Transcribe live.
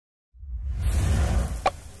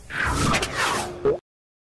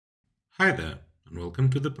Hi there, and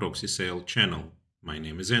welcome to the Proxy Sale channel. My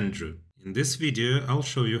name is Andrew. In this video, I'll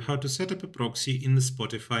show you how to set up a proxy in the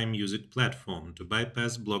Spotify music platform to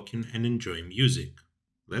bypass blocking and enjoy music.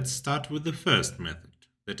 Let's start with the first method,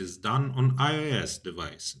 that is done on iOS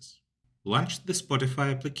devices. Launch the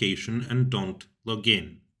Spotify application and don't log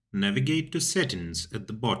in. Navigate to Settings at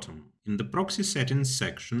the bottom. In the Proxy Settings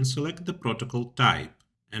section, select the protocol type.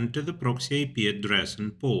 Enter the proxy IP address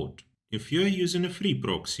and port. If you are using a free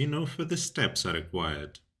proxy, no further steps are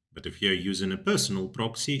required. But if you are using a personal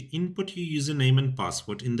proxy, input your username and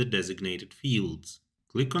password in the designated fields.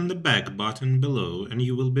 Click on the back button below and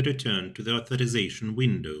you will be returned to the authorization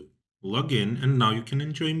window. Log in and now you can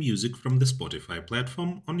enjoy music from the Spotify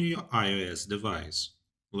platform on your iOS device.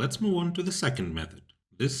 Let's move on to the second method.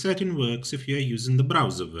 This setting works if you are using the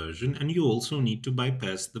browser version and you also need to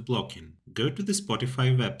bypass the blocking. Go to the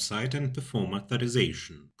Spotify website and perform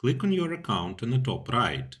authorization. Click on your account on the top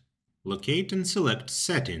right. Locate and select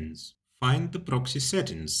Settings. Find the Proxy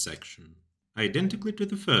Settings section. Identically to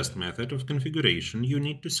the first method of configuration, you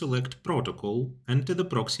need to select Protocol, enter the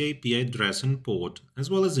proxy IP address and port,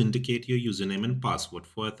 as well as indicate your username and password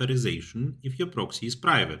for authorization if your proxy is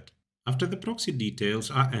private. After the proxy details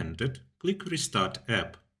are entered, click Restart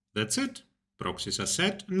App. That's it. Proxies are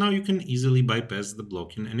set, and now you can easily bypass the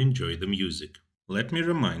blocking and enjoy the music. Let me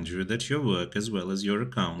remind you that your work as well as your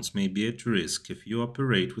accounts may be at risk if you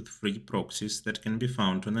operate with free proxies that can be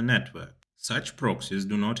found on the network. Such proxies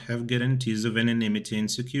do not have guarantees of anonymity and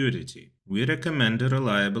security. We recommend a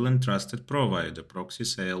reliable and trusted provider,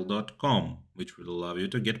 proxysale.com, which will allow you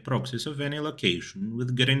to get proxies of any location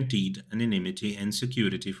with guaranteed anonymity and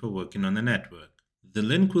security for working on the network. The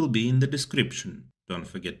link will be in the description. Don't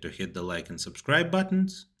forget to hit the like and subscribe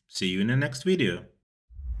buttons. See you in the next video.